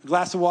water. A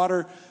glass of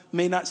water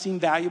may not seem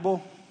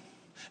valuable.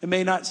 It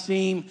may not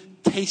seem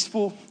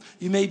tasteful.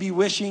 You may be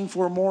wishing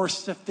for a more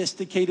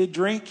sophisticated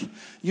drink.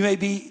 You may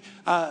be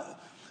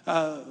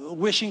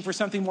wishing for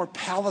something more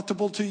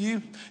palatable to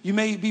you. You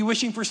may be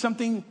wishing for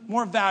something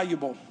more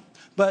valuable.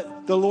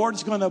 But the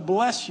Lord's going to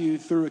bless you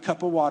through a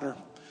cup of water.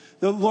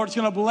 The Lord's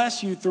going to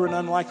bless you through an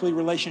unlikely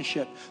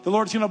relationship. The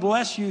Lord's going to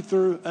bless you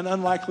through an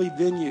unlikely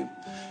venue.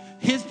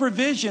 His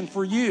provision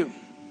for you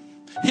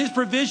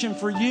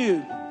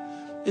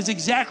is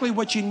exactly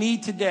what you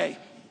need today.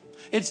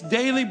 It's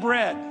daily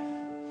bread.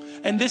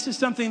 And this is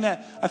something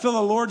that I feel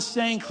the Lord's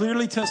saying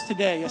clearly to us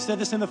today. I said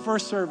this in the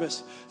first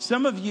service.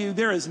 Some of you,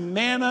 there is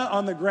manna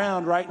on the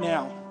ground right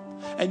now,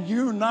 and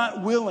you're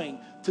not willing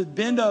to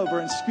bend over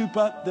and scoop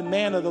up the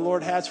manna the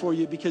Lord has for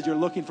you because you're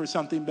looking for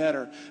something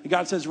better. And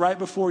God says right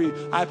before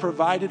you, I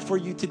provided for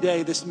you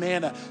today this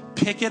manna.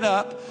 Pick it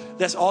up.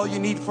 That's all you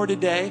need for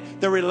today.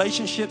 The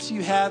relationships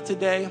you have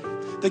today,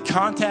 the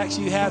contacts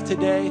you have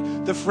today,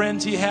 the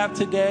friends you have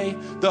today,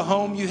 the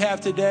home you have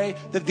today,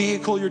 the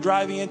vehicle you're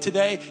driving in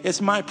today.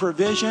 It's my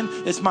provision.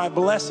 It's my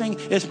blessing.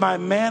 It's my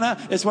manna.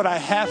 It's what I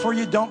have for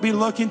you. Don't be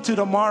looking to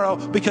tomorrow,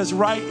 because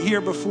right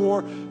here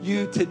before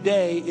you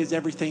today is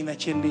everything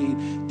that you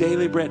need.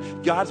 Daily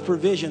bread. God's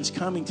provision's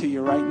coming to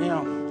you right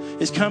now.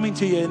 It's coming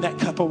to you in that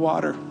cup of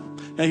water.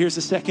 Now here's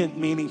the second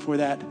meaning for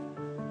that.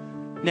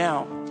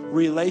 Now,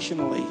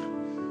 relationally,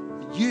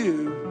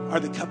 you are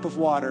the cup of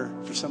water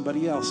for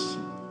somebody else.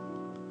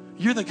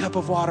 You're the cup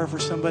of water for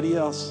somebody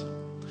else.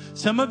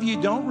 Some of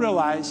you don't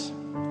realize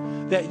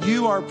that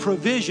you are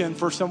provision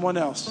for someone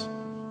else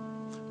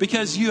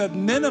because you have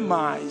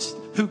minimized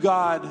who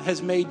God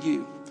has made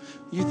you.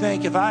 You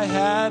think, if I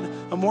had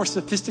a more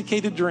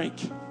sophisticated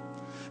drink,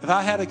 if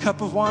I had a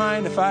cup of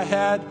wine, if I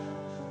had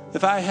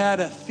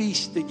a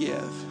feast to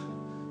give,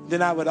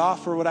 then I would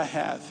offer what I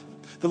have.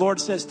 The Lord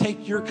says,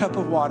 take your cup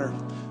of water,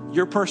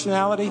 your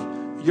personality,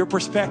 your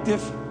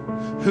perspective,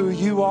 who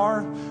you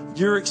are,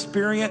 your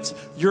experience,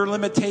 your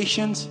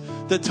limitations,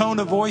 the tone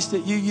of voice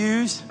that you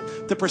use,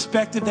 the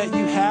perspective that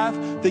you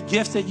have, the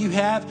gifts that you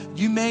have.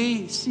 You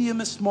may see them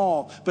as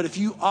small, but if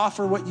you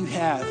offer what you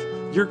have,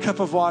 your cup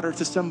of water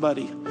to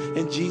somebody,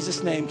 in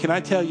Jesus' name, can I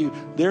tell you,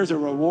 there's a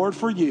reward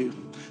for you.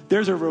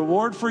 There's a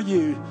reward for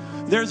you.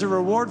 There's a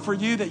reward for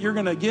you that you're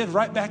going to give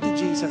right back to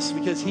Jesus,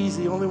 because he's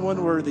the only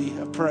one worthy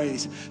of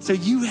praise. So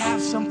you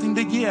have something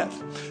to give.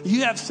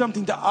 You have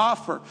something to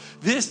offer.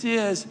 This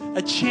is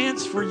a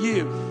chance for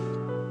you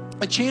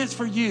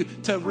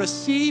to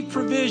receive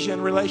provision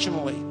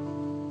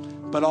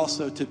relationally, but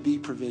also to be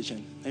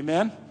provision.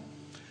 Amen?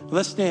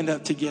 Let's stand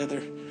up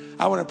together.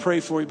 I want to pray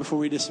for you before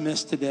we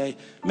dismiss today.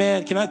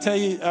 Man, can I tell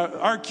you,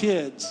 our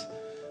kids,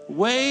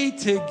 way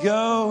to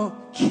go,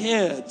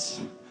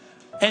 kids.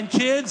 And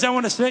kids, I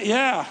want to say,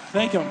 yeah,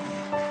 thank them.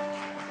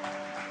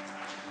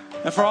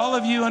 And for all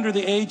of you under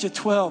the age of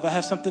 12, I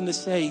have something to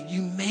say.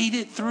 You made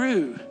it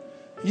through.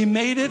 You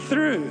made it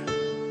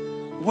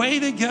through. Way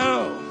to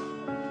go.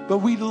 But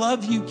we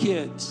love you,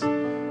 kids.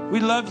 We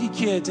love you,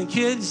 kids. And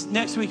kids,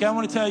 next week, I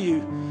want to tell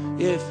you,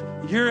 if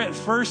you're at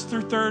first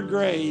through third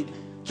grade,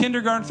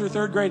 kindergarten through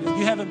third grade, and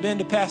you haven't been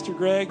to Pastor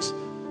Greg's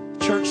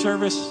church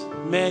service,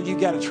 man, you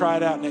got to try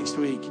it out next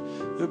week.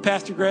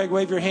 Pastor Greg,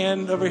 wave your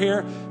hand over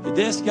here.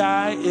 This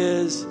guy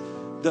is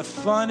the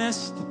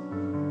funnest,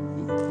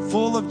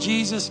 full of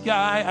Jesus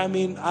guy. I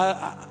mean,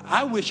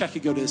 I wish I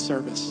could go to his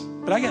service,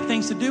 but I got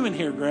things to do in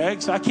here,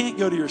 Greg, so I can't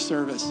go to your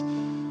service.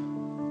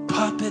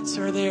 Puppets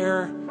are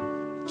there.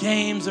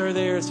 Games are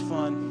there. It's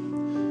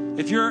fun.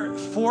 If you're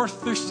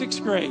fourth through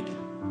sixth grade,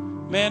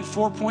 man,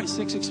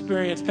 4.6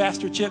 experience.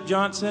 Pastor Chip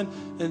Johnson,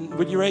 and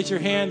would you raise your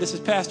hand? This is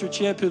Pastor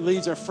Chip, who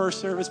leads our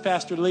first service.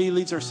 Pastor Lee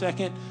leads our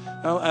second.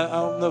 I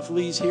don't know if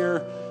Lee's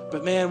here,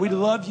 but man, we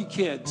love you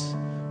kids.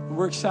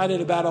 We're excited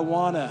about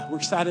Awana. We're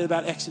excited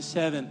about Exit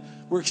 7.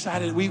 We're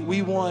excited.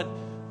 We want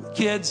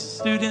kids,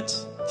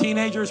 students,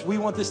 teenagers, we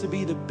want this to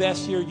be the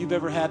best year you've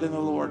ever had in the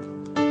Lord.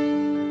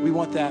 We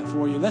want that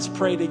for you. Let's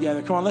pray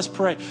together. Come on, let's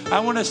pray.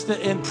 I want us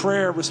to, in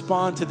prayer,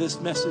 respond to this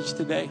message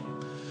today.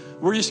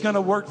 We're just going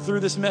to work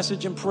through this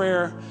message in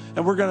prayer,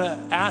 and we're going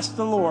to ask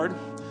the Lord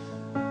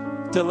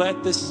to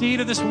let the seed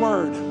of this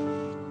word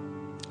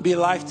be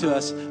life to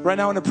us. Right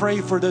now, I want to pray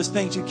for those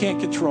things you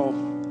can't control.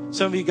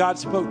 Some of you, God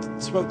spoke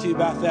to you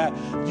about that.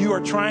 You are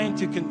trying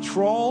to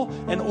control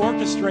and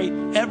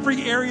orchestrate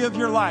every area of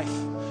your life.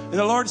 And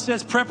the Lord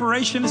says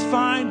preparation is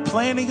fine,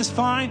 planning is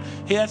fine.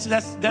 Hey,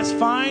 that's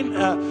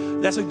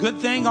fine. That's a good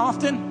thing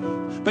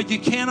often. But you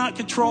cannot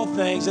control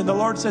things. And the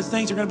Lord says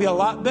things are going to be a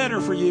lot better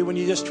for you when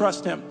you just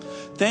trust him.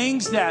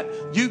 Things that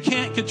you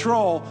can't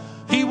control,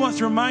 He wants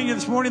to remind you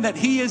this morning that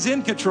he is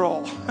in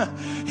control.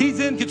 He's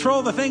in control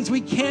of the things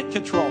we can't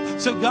control.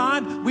 So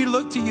God, we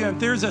look to you. If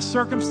there's a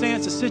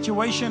circumstance, a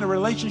situation, a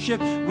relationship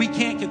we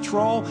can't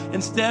control,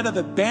 instead of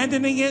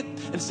abandoning it,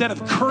 instead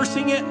of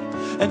cursing it,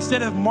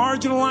 instead of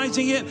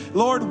marginalizing it,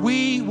 Lord,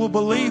 we will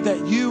believe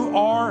that you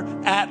are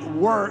at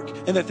work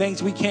in the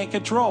things we can't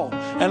control.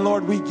 And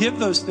Lord, we give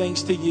those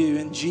things to you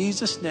in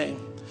Jesus'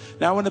 name.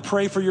 Now I want to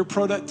pray for your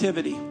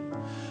productivity,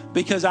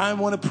 because I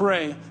want to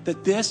pray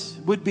that this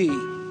would be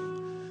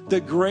the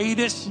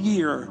greatest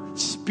year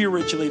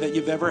spiritually that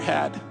you've ever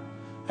had.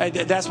 And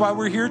that's why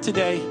we're here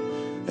today.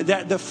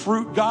 That the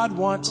fruit God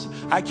wants.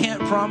 I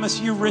can't promise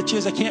you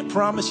riches. I can't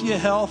promise you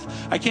health.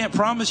 I can't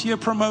promise you a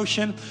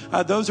promotion.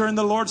 Those are in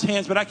the Lord's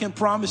hands. But I can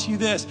promise you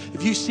this.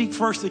 If you seek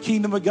first the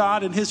kingdom of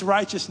God and his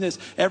righteousness,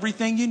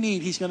 everything you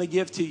need, he's going to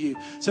give to you.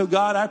 So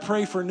God, I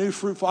pray for new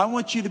fruitful. I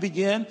want you to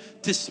begin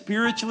to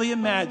spiritually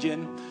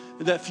imagine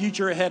the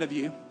future ahead of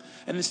you.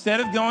 And instead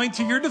of going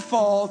to your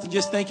default and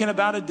just thinking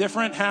about a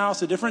different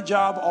house, a different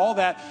job, all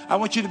that, I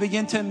want you to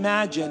begin to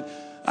imagine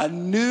a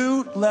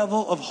new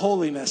level of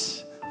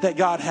holiness that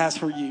God has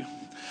for you.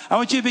 I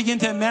want you to begin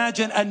to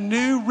imagine a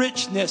new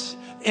richness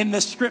in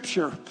the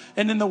scripture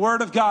and in the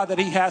word of God that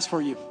he has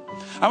for you.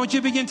 I want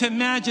you to begin to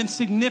imagine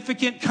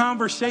significant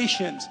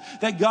conversations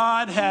that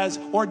God has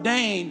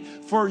ordained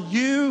for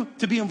you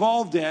to be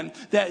involved in,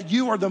 that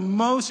you are the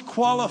most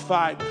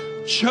qualified,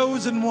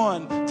 chosen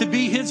one to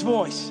be his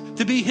voice,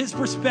 to be his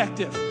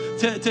perspective,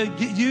 to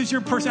use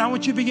your person. I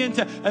want you to begin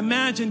to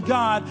imagine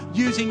God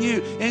using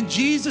you. In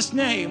Jesus'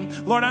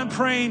 name, Lord, I'm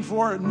praying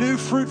for new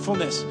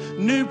fruitfulness,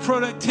 new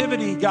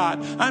productivity,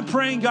 God. I'm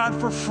praying, God,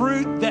 for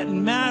fruit that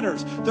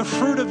matters, the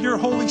fruit of your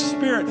Holy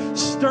Spirit.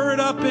 Stir it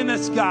up in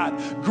us, God.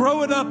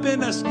 Grow it up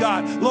in us,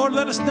 God. Lord,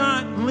 let us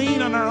not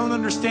lean on our own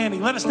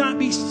understanding. Let us not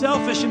be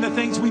selfish in the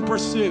things we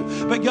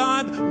pursue. But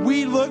God,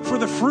 we look for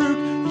the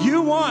fruit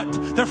you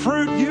want, the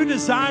fruit you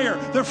desire,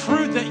 the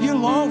fruit that you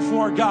long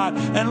for, God.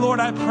 And Lord,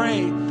 I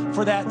pray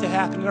for that to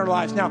happen in our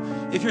lives. Now,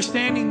 if you're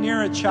standing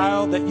near a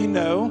child that you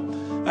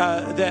know,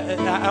 that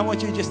I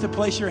want you just to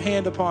place your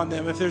hand upon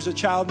them if there's a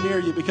child near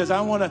you, because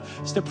I want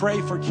us to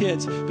pray for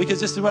kids, because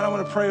this is what I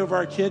want to pray over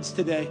our kids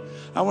today.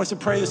 I want us to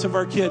pray this over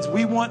our kids.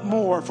 We want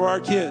more for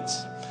our kids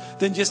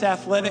than just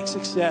athletic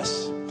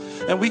success.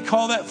 And we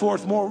call that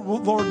forth more,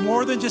 Lord,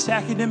 more than just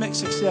academic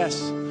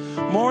success,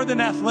 more than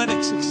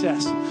athletic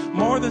success,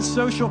 more than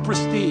social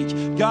prestige.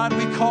 God,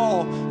 we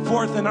call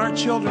forth in our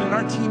children and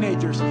our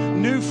teenagers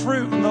new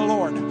fruit in the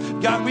Lord.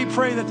 God, we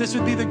pray that this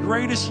would be the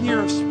greatest year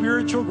of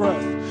spiritual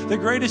growth, the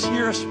greatest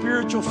year of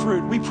spiritual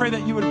fruit. We pray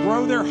that you would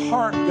grow their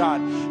heart,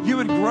 God. You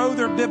would grow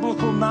their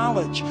biblical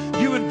knowledge.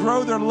 You would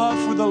grow their love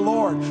for the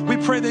Lord. We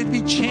pray they'd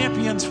be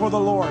champions for the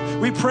Lord.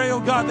 We pray, oh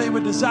God, they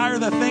would desire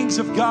the things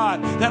of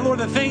God, that, Lord,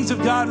 the things of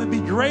God would be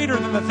greater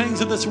than the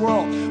things of this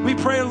world. We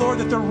pray, Lord,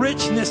 that the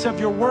richness of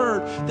your word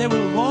they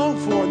would long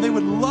for and they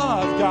would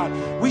love, God.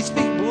 We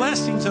speak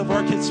blessings over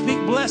our kids. Speak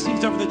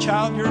blessings over the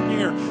child you're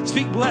near.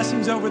 Speak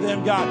blessings over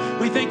them, God.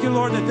 We thank you,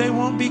 Lord, that they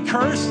won't be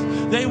cursed.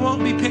 They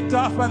won't be picked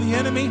off by the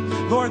enemy.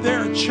 Lord,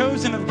 they're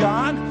chosen of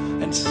God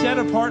and set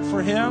apart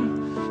for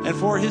him and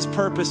for his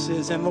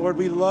purposes. And Lord,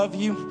 we love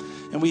you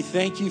and we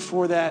thank you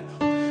for that.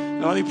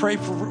 Now, let me pray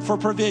for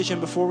provision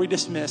before we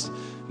dismiss.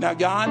 Now,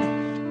 God,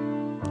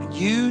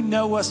 you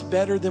know us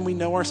better than we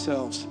know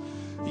ourselves.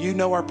 You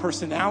know our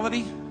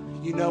personality.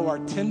 You know our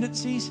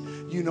tendencies.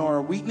 You know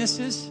our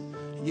weaknesses.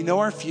 You know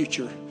our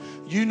future.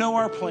 You know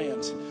our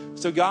plans.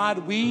 So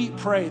God, we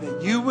pray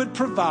that you would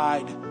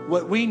provide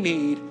what we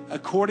need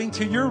according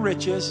to your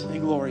riches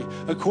and glory,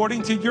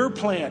 according to your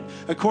plan,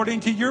 according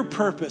to your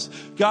purpose.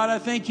 God, I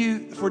thank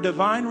you for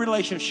divine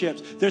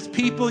relationships. There's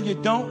people you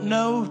don't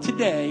know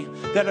today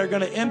that are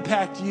going to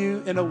impact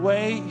you in a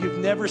way you've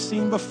never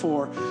seen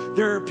before.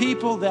 There are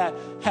people that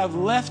have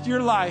left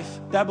your life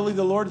that I believe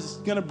the Lord is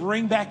going to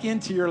bring back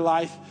into your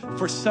life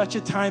for such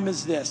a time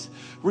as this.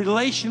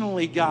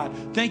 Relationally, God,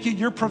 thank you,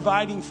 you're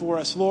providing for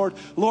us, Lord.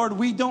 Lord,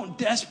 we don't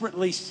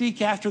desperately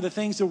seek after the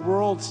things the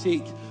world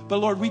seek, but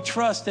Lord, we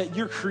trust that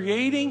you're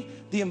creating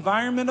the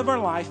environment of our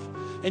life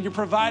and you're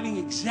providing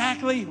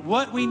exactly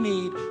what we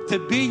need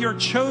to be your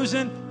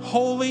chosen,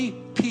 holy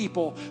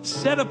people,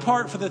 set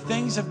apart for the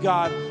things of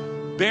God,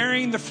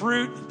 bearing the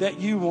fruit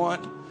that you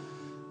want.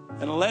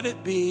 And let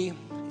it be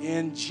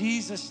in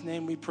Jesus'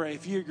 name we pray.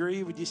 If you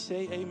agree, would you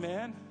say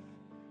amen?